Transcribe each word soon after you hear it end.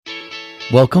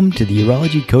Welcome to the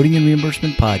Urology Coding and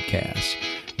Reimbursement Podcast,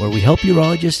 where we help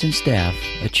urologists and staff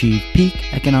achieve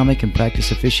peak economic and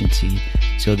practice efficiency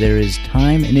so there is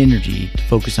time and energy to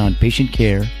focus on patient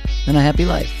care and a happy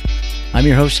life. I'm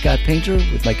your host, Scott Painter,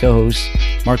 with my co-hosts,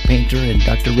 Mark Painter and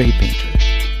Dr. Ray Painter.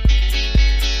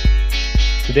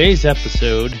 Today's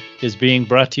episode is being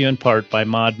brought to you in part by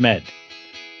ModMed.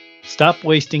 Stop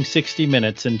wasting 60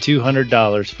 minutes and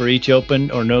 $200 for each open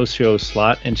or no-show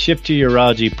slot and shift your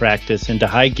urology practice into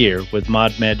high gear with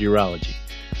ModMed Urology.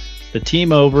 The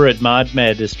team over at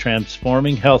ModMed is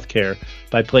transforming healthcare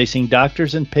by placing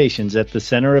doctors and patients at the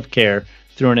center of care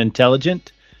through an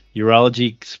intelligent,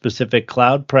 urology-specific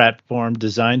cloud platform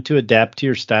designed to adapt to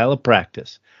your style of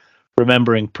practice,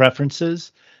 remembering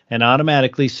preferences and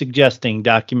automatically suggesting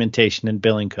documentation and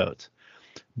billing codes.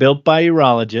 Built by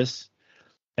urologists,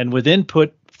 and with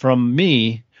input from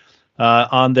me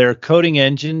on their coding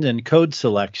engine and code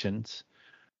selections,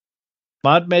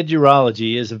 ModMed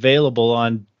Urology is available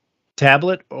on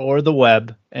tablet or the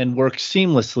web and works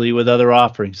seamlessly with other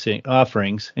offerings,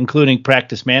 including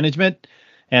practice management,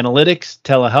 analytics,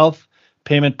 telehealth,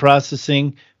 payment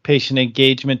processing, patient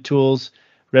engagement tools,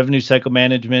 revenue cycle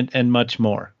management, and much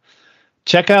more.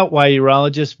 Check out why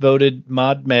urologists voted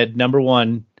ModMed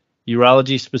 #1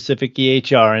 urology-specific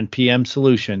EHR and PM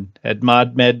solution at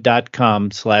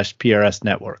modmed.com/PRS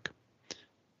network.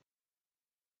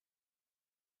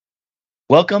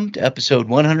 Welcome to episode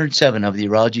 107 of the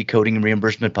Urology Coding and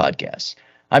Reimbursement Podcast.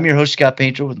 I'm your host, Scott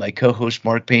Painter, with my co-host,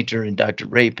 Mark Painter and Dr.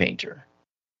 Ray Painter.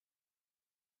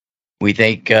 We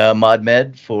thank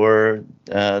ModMed for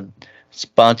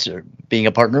being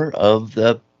a partner of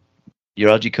the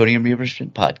Urology Coding and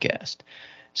Reimbursement Podcast.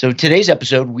 So today's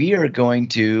episode, we are going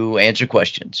to answer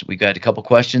questions. We got a couple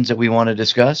questions that we want to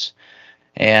discuss,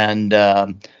 and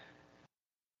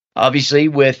obviously,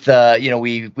 with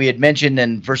we had mentioned,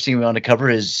 and first thing we want to cover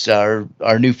is our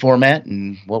new format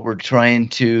and what we're trying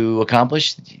to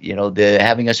accomplish.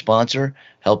 Having a sponsor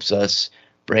helps us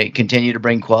continue to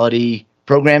bring quality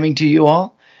programming to you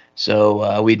all.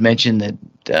 So we'd mentioned that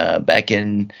back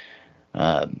in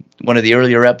one of the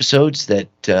earlier episodes that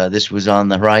this was on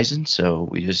the horizon, so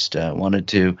we just wanted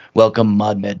to welcome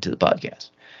ModMed to the podcast.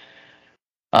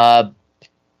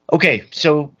 Okay,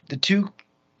 so the two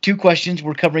questions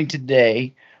we're covering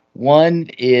today. One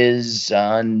is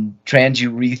on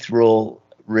transurethral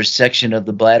resection of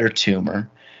the bladder tumor,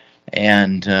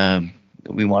 and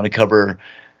we want to cover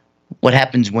what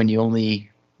happens when you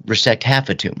only resect half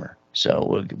a tumor.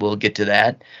 So we'll get to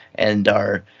that. And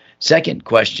our second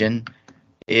question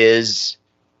is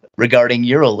regarding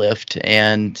UroLift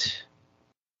and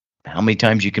how many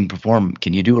times you can perform.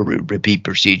 Can you do a repeat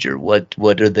procedure? What's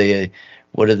the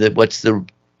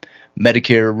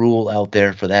Medicare rule out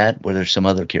there for that? Where there's some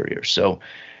other carriers. So,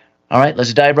 all right,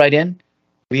 let's dive right in.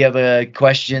 We have a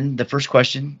question. The first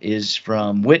question is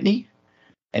from Whitney,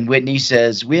 and Whitney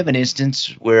says, we have an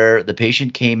instance where the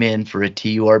patient came in for a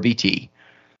TURBT.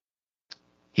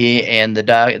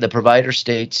 The provider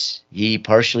states he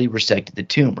partially resected the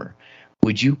tumor.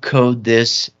 Would you code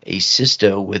this a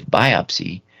cysto with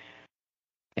biopsy?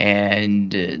 And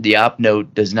the op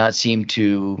note does not seem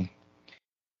to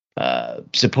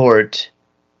support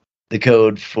the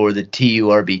code for the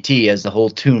TURBT, as the whole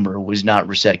tumor was not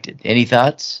resected. Any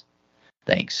thoughts?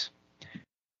 Thanks.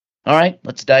 All right,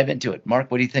 let's dive into it. Mark,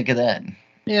 what do you think of that?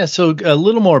 Yeah, so a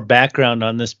little more background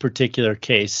on this particular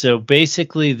case. So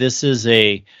basically, this is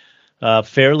a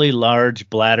fairly large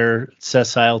bladder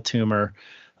sessile tumor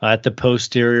at the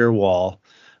posterior wall.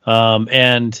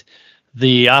 And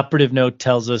the operative note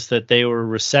tells us that they were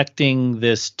resecting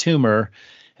this tumor,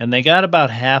 and they got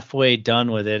about halfway done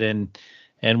with it, and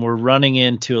were running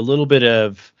into a little bit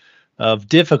of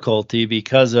difficulty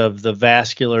because of the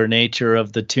vascular nature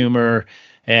of the tumor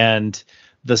and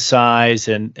the size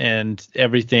and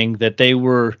everything, that they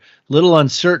were a little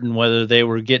uncertain whether they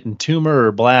were getting tumor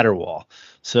or bladder wall.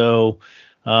 So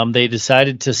they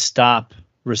decided to stop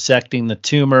resecting the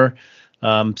tumor,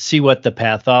 see what the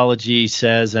pathology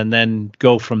says, and then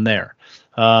go from there.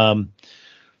 So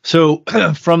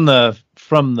from the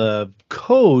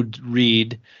code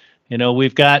read,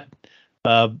 we've got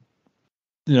the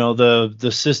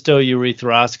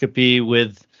cystourethropy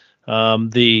with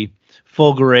the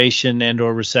fulguration and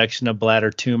or resection of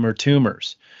bladder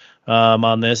tumors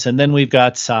on this, and then we've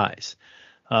got size.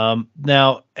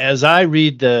 Now, as I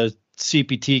read the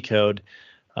CPT code,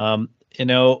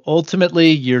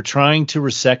 ultimately you're trying to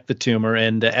resect the tumor,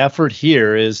 and the effort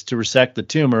here is to resect the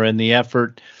tumor, and the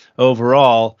effort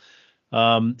overall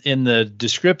in the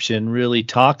description really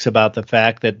talks about the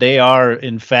fact that they are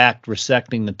in fact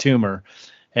resecting the tumor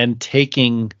and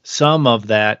taking some of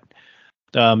that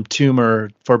tumor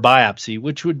for biopsy,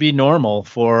 which would be normal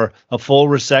for a full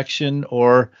resection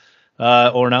or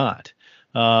not.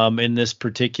 In this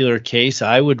particular case,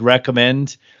 I would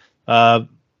recommend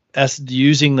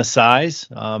using the size.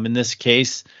 In this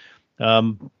case,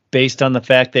 based on the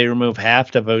fact they remove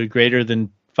half of a greater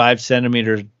than 5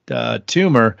 centimeter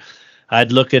tumor,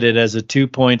 I'd look at it as a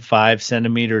 2.5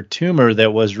 centimeter tumor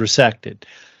that was resected.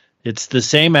 It's the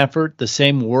same effort, the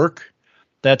same work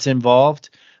that's involved.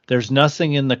 There's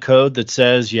nothing in the code that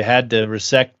says you had to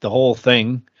resect the whole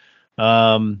thing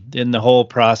in the whole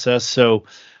process. So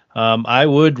I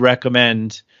would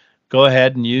recommend go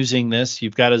ahead and using this.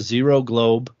 You've got a 0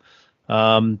 globe.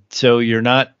 So you're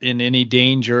not in any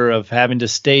danger of having to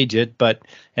stage it,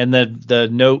 and the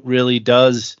note really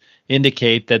does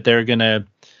indicate that they're going to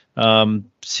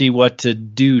see what to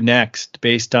do next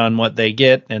based on what they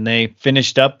get, and they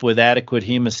finished up with adequate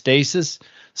hemostasis.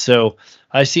 So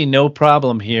I see no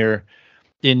problem here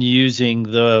in using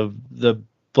the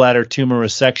bladder tumor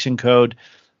resection code.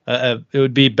 It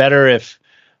would be better if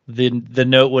the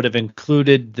note would have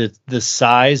included the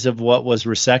size of what was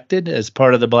resected as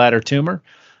part of the bladder tumor.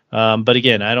 But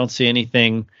again, I don't see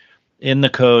anything in the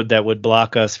code that would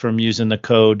block us from using the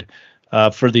code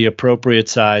for the appropriate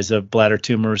size of bladder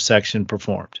tumor resection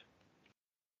performed.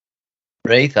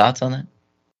 Ray, thoughts on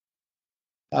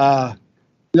that?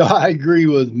 No, I agree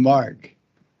with Mark.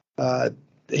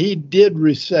 He did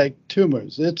resect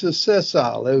tumors. It's a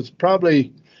sessile. It was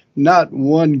probably not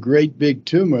one great big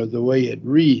tumor the way it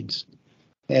reads.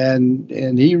 And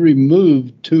he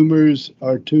removed tumors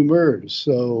or tumors.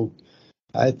 So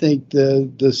I think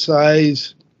the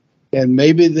size, and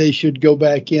maybe they should go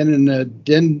back in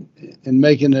and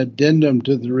make an addendum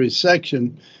to the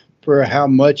resection for how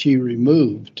much he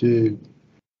removed to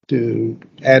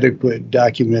adequate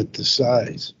document the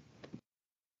size.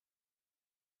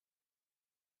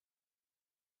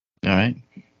 All right.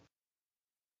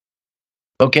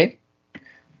 Okay.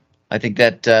 I think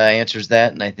that answers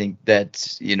that, and I think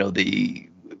that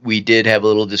we did have a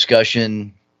little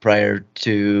discussion prior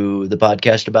to the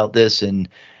podcast about this, and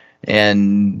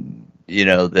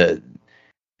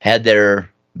had there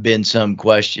been some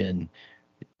question,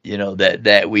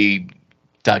 that we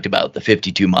talked about the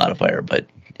 52 modifier, but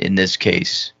in this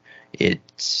case, it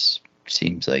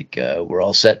seems like we're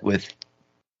all set with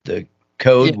the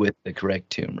code with the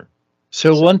correct tumor.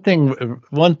 So one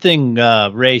thing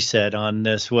Ray said on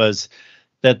this was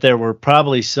that there were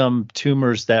probably some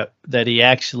tumors that he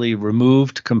actually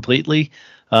removed completely.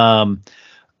 And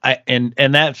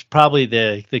that's probably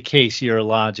the case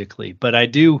urologically, but I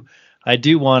do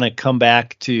want to come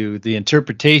back to the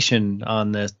interpretation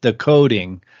on this, the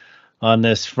coding on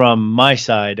this from my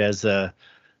side as a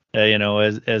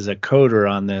coder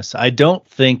on this. I don't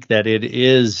think that it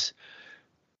is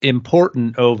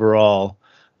important overall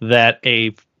that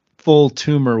a full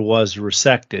tumor was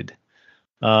resected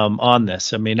on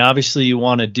this. I mean, obviously you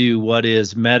want to do what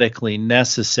is medically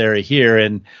necessary here,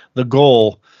 and the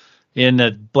goal in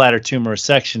a bladder tumor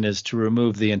resection is to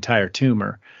remove the entire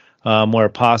tumor where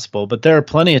possible. But there are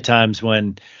plenty of times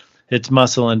when it's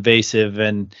muscle invasive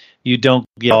and you don't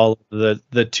get all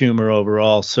the tumor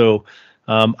overall. So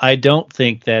I don't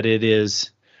think that it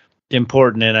is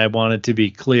important, and I wanted to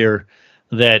be clear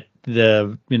that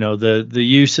the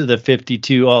use of the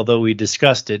 52, although we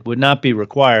discussed it, would not be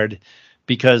required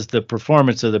because the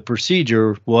performance of the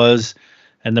procedure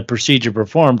the procedure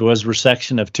performed was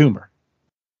resection of tumor.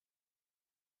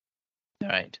 All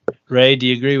right. Ray, do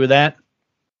you agree with that?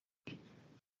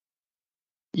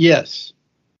 Yes.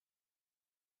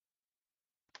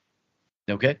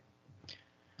 Okay.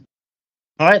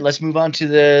 All right, let's move on to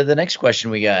the next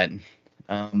question we got.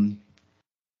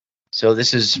 So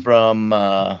this is from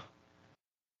Mo,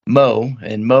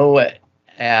 and Mo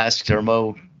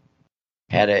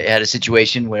had a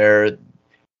situation where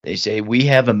they say, we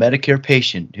have a Medicare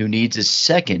patient who needs a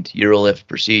second UroLift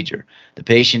procedure. The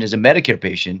patient is a Medicare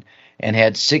patient and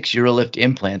had 6 UroLift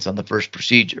implants on the first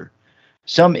procedure.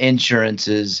 Some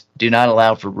insurances do not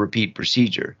allow for repeat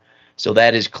procedure, so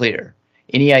that is clear.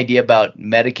 Any idea about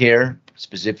Medicare,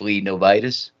 specifically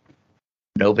Novitas?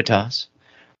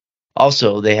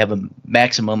 Also, they have a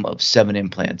maximum of 7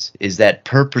 implants. Is that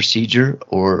per procedure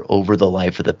or over the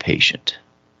life of the patient?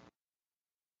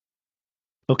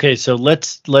 Okay, so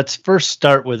let's first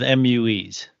start with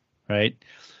MUEs, right?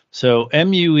 So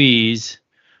MUEs,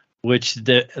 which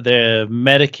the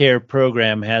Medicare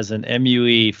program has an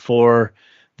MUE for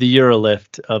the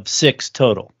UroLift of 6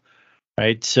 total,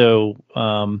 right? So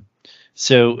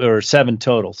or 7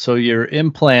 total. So your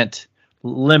implant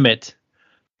limit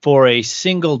for a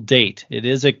single date, it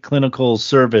is a clinical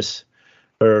service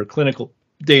or clinical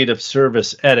date of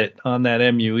service edit on that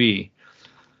MUE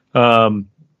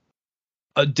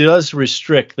does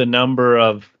restrict the number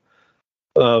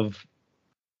of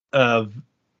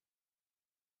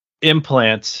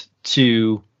implants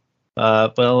to.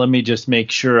 Well, let me just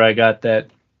make sure I got that.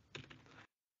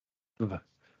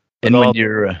 And when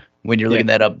you're looking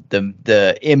that up,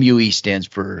 the MUE stands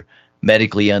for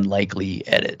medically unlikely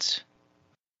edits.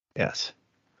 Yes.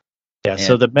 Yeah.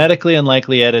 So the medically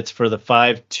unlikely edits for the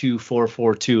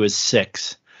 52442 is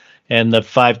 6, and the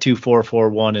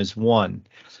 52441 is 1,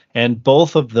 and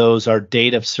both of those are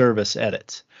date of service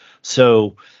edits.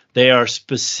 So they are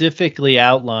specifically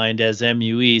outlined as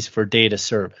MUEs for date of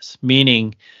service,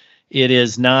 meaning it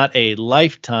is not a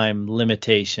lifetime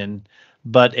limitation,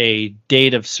 but a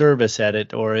date of service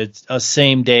edit, or it's a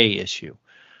same day issue.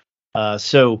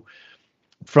 So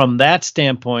from that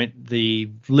standpoint, the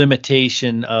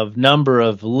limitation of number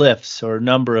of lifts or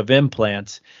number of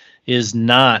implants is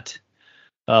not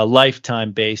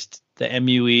lifetime based. The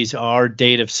MUEs are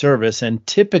date of service, and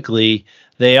typically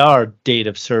they are date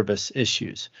of service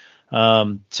issues.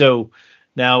 So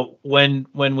now when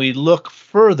we look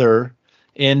further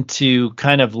into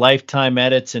kind of lifetime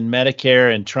edits in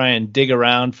Medicare and try and dig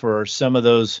around for some of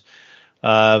those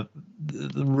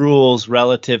rules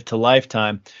relative to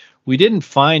lifetime, we didn't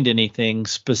find anything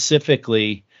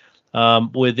specifically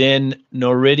within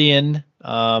Noridian,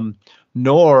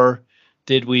 nor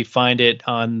did we find it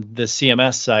on the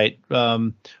CMS site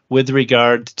with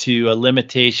regard to a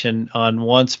limitation on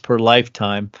once per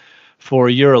lifetime for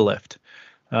UroLift.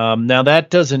 Now, that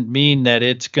doesn't mean that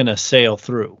it's going to sail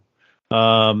through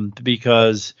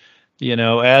because,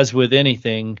 as with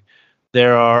anything,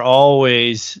 there are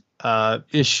always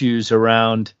issues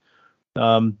around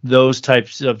those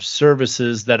types of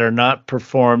services that are not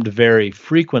performed very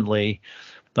frequently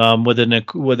with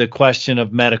a question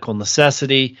of medical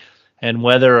necessity and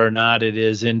whether or not it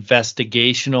is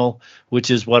investigational, which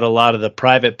is what a lot of the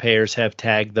private payers have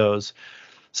tagged those.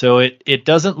 So it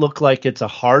doesn't look like it's a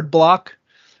hard block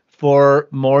for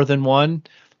more than one,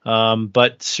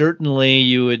 but certainly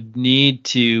you would need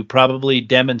to probably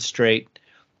demonstrate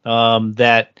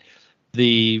that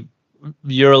the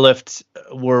UroLifts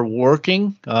were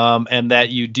working and that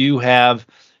you do have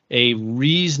a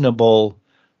reasonable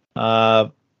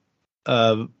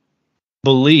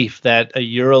belief that a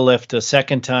UroLift a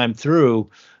second time through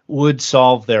would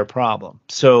solve their problem.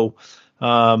 So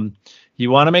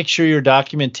you want to make sure your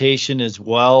documentation is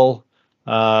well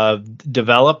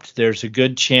developed. There's a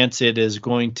good chance it is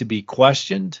going to be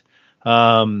questioned.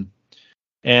 And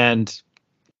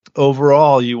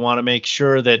overall, you want to make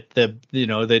sure that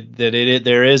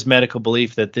there is medical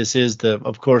belief that this is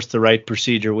of course the right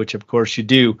procedure, which of course you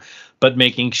do, but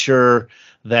making sure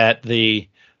that the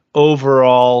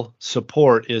overall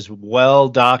support is well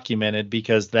documented,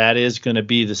 because that is going to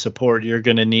be the support you're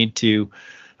going to need to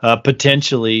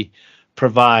potentially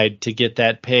provide to get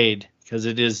that paid, because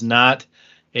it is not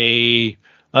a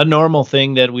normal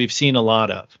thing that we've seen a lot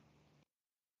of.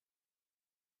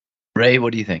 Ray,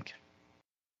 what do you think?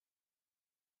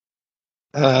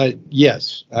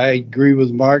 Yes, I agree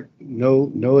with Mark.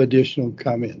 No additional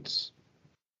comments.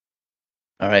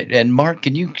 All right. And Mark,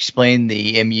 can you explain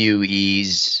the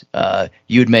MUEs?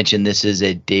 You had mentioned this is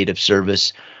a date of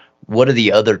service. What are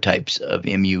the other types of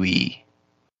MUE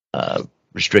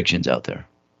restrictions out there?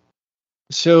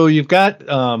 So you've got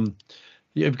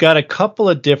a couple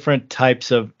of different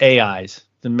types of AIs,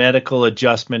 the medical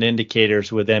adjustment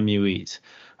indicators with MUEs.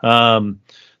 And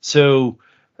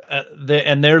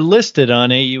they're listed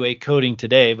on AUA coding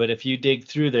today, but if you dig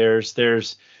through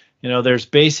there's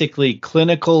basically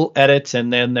clinical edits,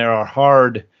 and then there are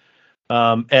hard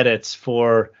edits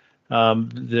for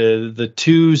the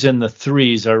 2s and the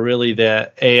 3s are really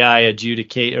the AI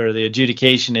the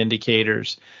adjudication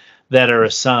indicators that are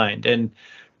assigned. And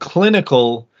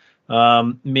clinical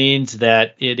means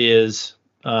that it is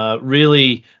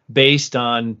really based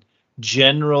on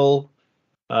general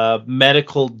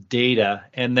medical data,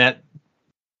 and that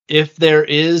if there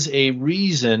is a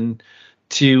reason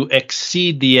to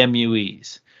exceed the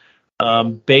MUEs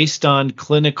based on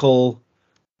clinical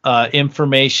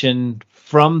information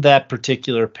from that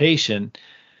particular patient,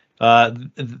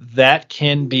 that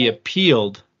can be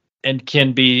appealed and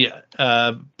can be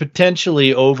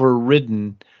potentially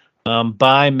overridden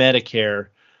by Medicare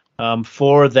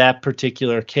for that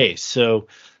particular case. So,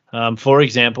 for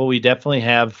example, we definitely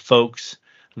have folks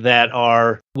that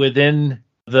are within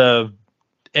the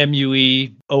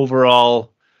MUE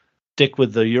overall, stick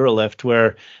with the UroLift,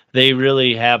 where they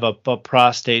really have a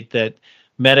prostate that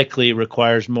medically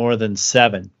requires more than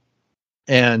 7.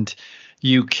 And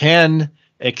you can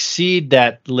exceed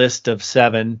that list of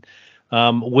 7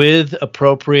 with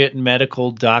appropriate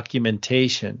medical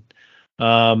documentation,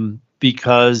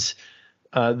 because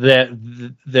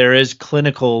there is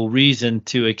clinical reason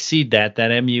to exceed that.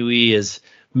 That MUE is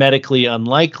medically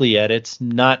unlikely edits,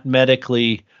 not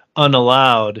medically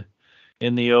unallowed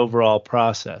in the overall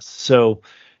process. So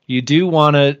you do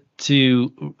want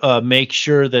to make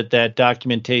sure that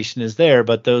documentation is there,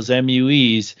 but those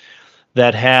MUEs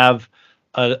that have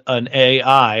an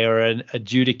AI or an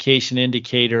adjudication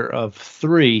indicator of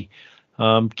 3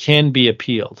 can be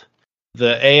appealed.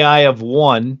 The AI of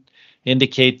 1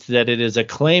 indicates that it is a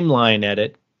claim line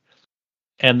edit,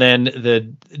 and then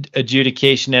the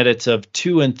adjudication edits of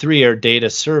 2 and 3 are data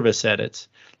service edits.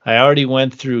 I already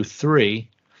went through 3,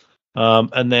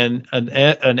 and then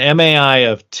an MAI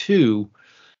of 2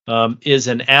 is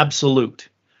an absolute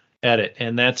edit,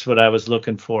 and that's what I was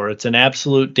looking for. It's an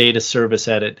absolute data service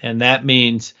edit, and that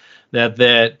means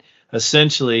that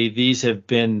essentially these have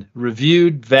been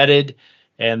reviewed, vetted,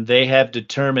 and they have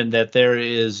determined that there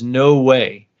is no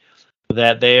way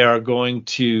that they are going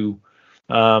to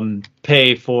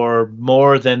pay for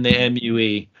more than the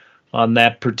MUE on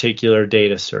that particular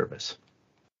data service.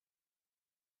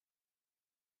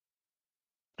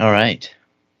 All right.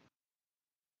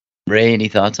 Ray, any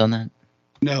thoughts on that?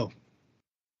 No.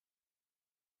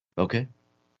 Okay.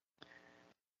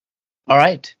 All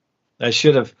right. I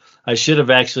should have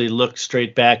actually looked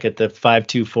straight back at the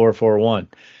 52441.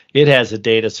 It has a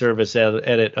data service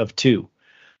edit of 2.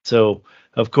 So,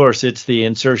 of course, it's the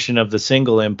insertion of the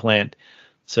single implant.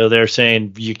 So they're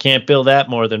saying you can't bill that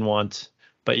more than once,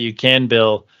 but you can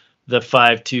bill the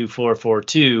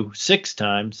 52442 6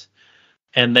 times.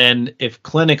 And then if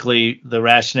clinically the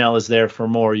rationale is there for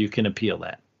more, you can appeal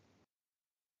that.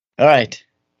 All right.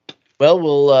 Well,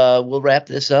 we'll wrap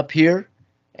this up here.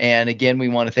 And again, we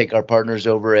want to thank our partners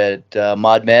over at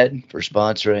ModMed for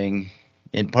sponsoring,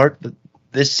 in part,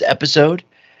 this episode.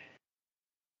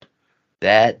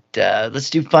 Let's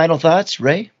do final thoughts,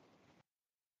 Ray.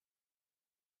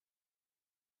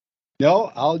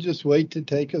 No, I'll just wait to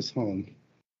take us home.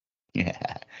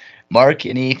 Yeah. Mark,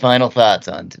 any final thoughts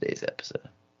on today's episode?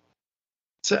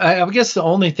 So I guess the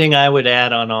only thing I would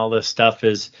add on all this stuff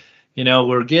is,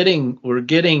 we're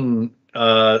getting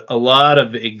a lot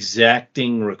of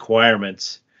exacting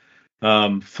requirements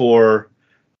for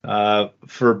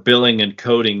billing and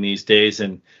coding these days,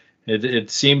 and it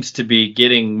seems to be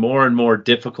getting more and more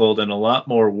difficult and a lot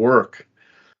more work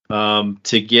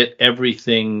to get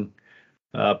everything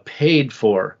paid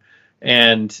for.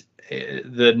 And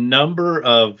the number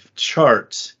of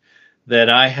charts that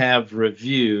I have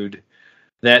reviewed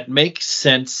that makes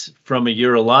sense from a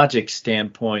urologic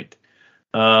standpoint,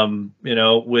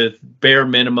 with bare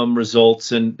minimum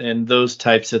results and those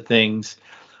types of things,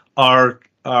 are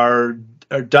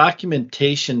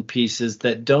documentation pieces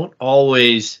that don't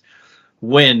always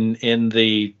win in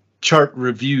the chart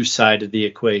review side of the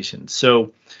equation.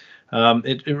 So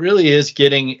it really is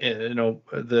getting,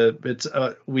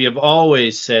 we have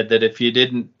always said that if you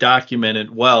didn't document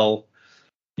it well,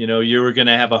 you were going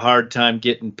to have a hard time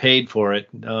getting paid for it.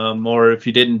 Or if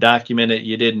you didn't document it,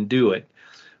 you didn't do it,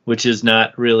 which is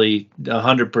not really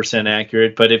 100%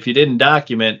 accurate. But if you didn't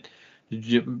document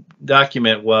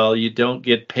well, you don't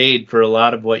get paid for a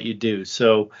lot of what you do.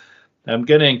 So I'm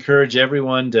going to encourage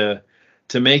everyone to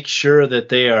make sure that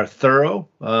they are thorough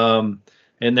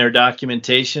in their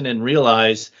documentation and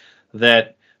realize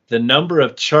that the number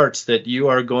of charts that you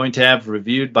are going to have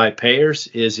reviewed by payers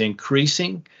is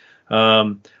increasing.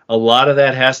 A lot of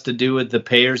that has to do with the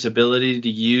payer's ability to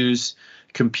use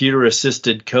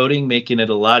computer-assisted coding, making it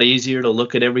a lot easier to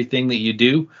look at everything that you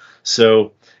do.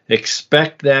 So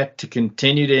expect that to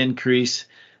continue to increase,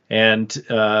 and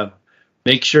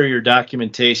make sure your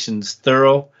documentation's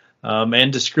thorough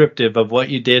and descriptive of what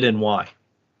you did and why.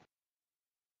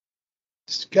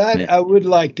 Scott, I would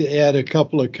like to add a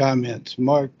couple of comments.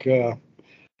 Mark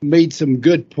made some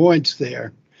good points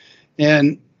there.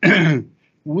 And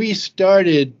we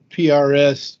started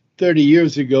PRS 30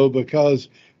 years ago because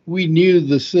we knew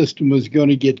the system was going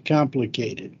to get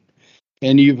complicated.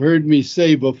 And you've heard me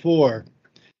say before,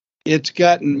 it's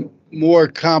gotten more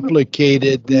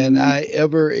complicated than I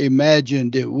ever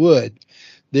imagined it would.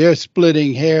 They're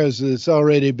splitting hairs that's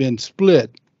already been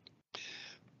split.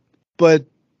 But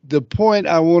the point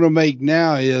I want to make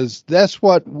now is that's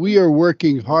what we are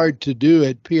working hard to do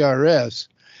at PRS.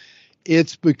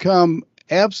 It's become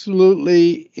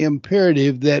absolutely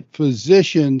imperative that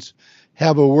physicians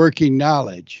have a working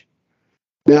knowledge.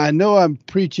 Now, I know I'm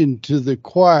preaching to the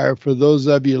choir for those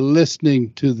of you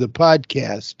listening to the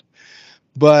podcast,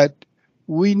 but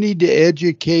we need to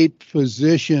educate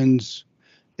physicians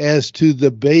as to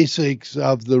the basics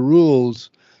of the rules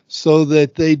so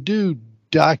that they do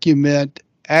document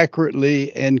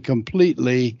accurately and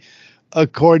completely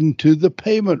according to the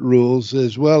payment rules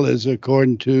as well as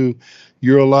according to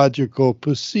urological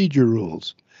procedure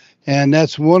rules. And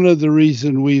that's one of the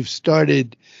reasons we've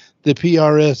started the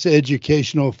PRS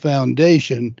Educational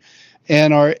Foundation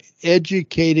and are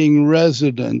educating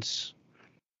residents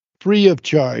free of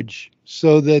charge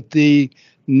so that the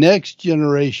next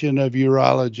generation of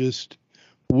urologists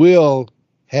will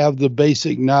have the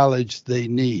basic knowledge they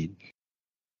need.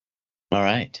 All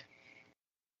right.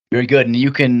 Very good. And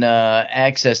you can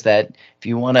access that if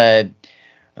you want to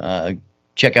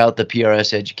check out the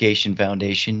PRS Education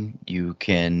Foundation. You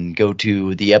can go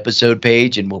to the episode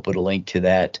page, and we'll put a link to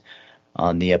that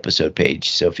on the episode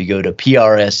page. So if you go to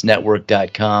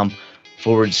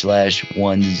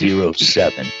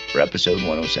prsnetwork.com/107 for episode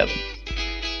 107.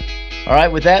 All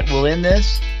right, with that, we'll end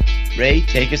this. Ray,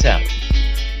 take us out.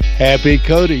 Happy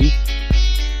coding.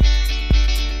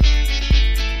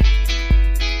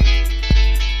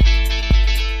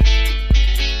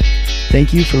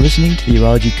 Thank you for listening to the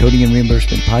Urology Coding and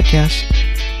Reimbursement Podcast,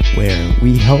 where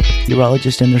we help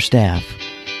urologists and their staff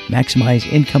maximize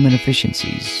income and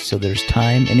efficiencies so there's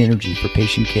time and energy for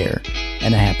patient care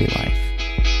and a happy life.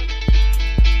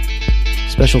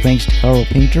 Special thanks to Carl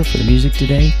Painter for the music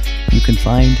today. You can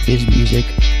find his music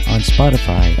on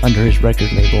Spotify under his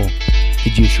record label, The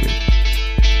Juicery.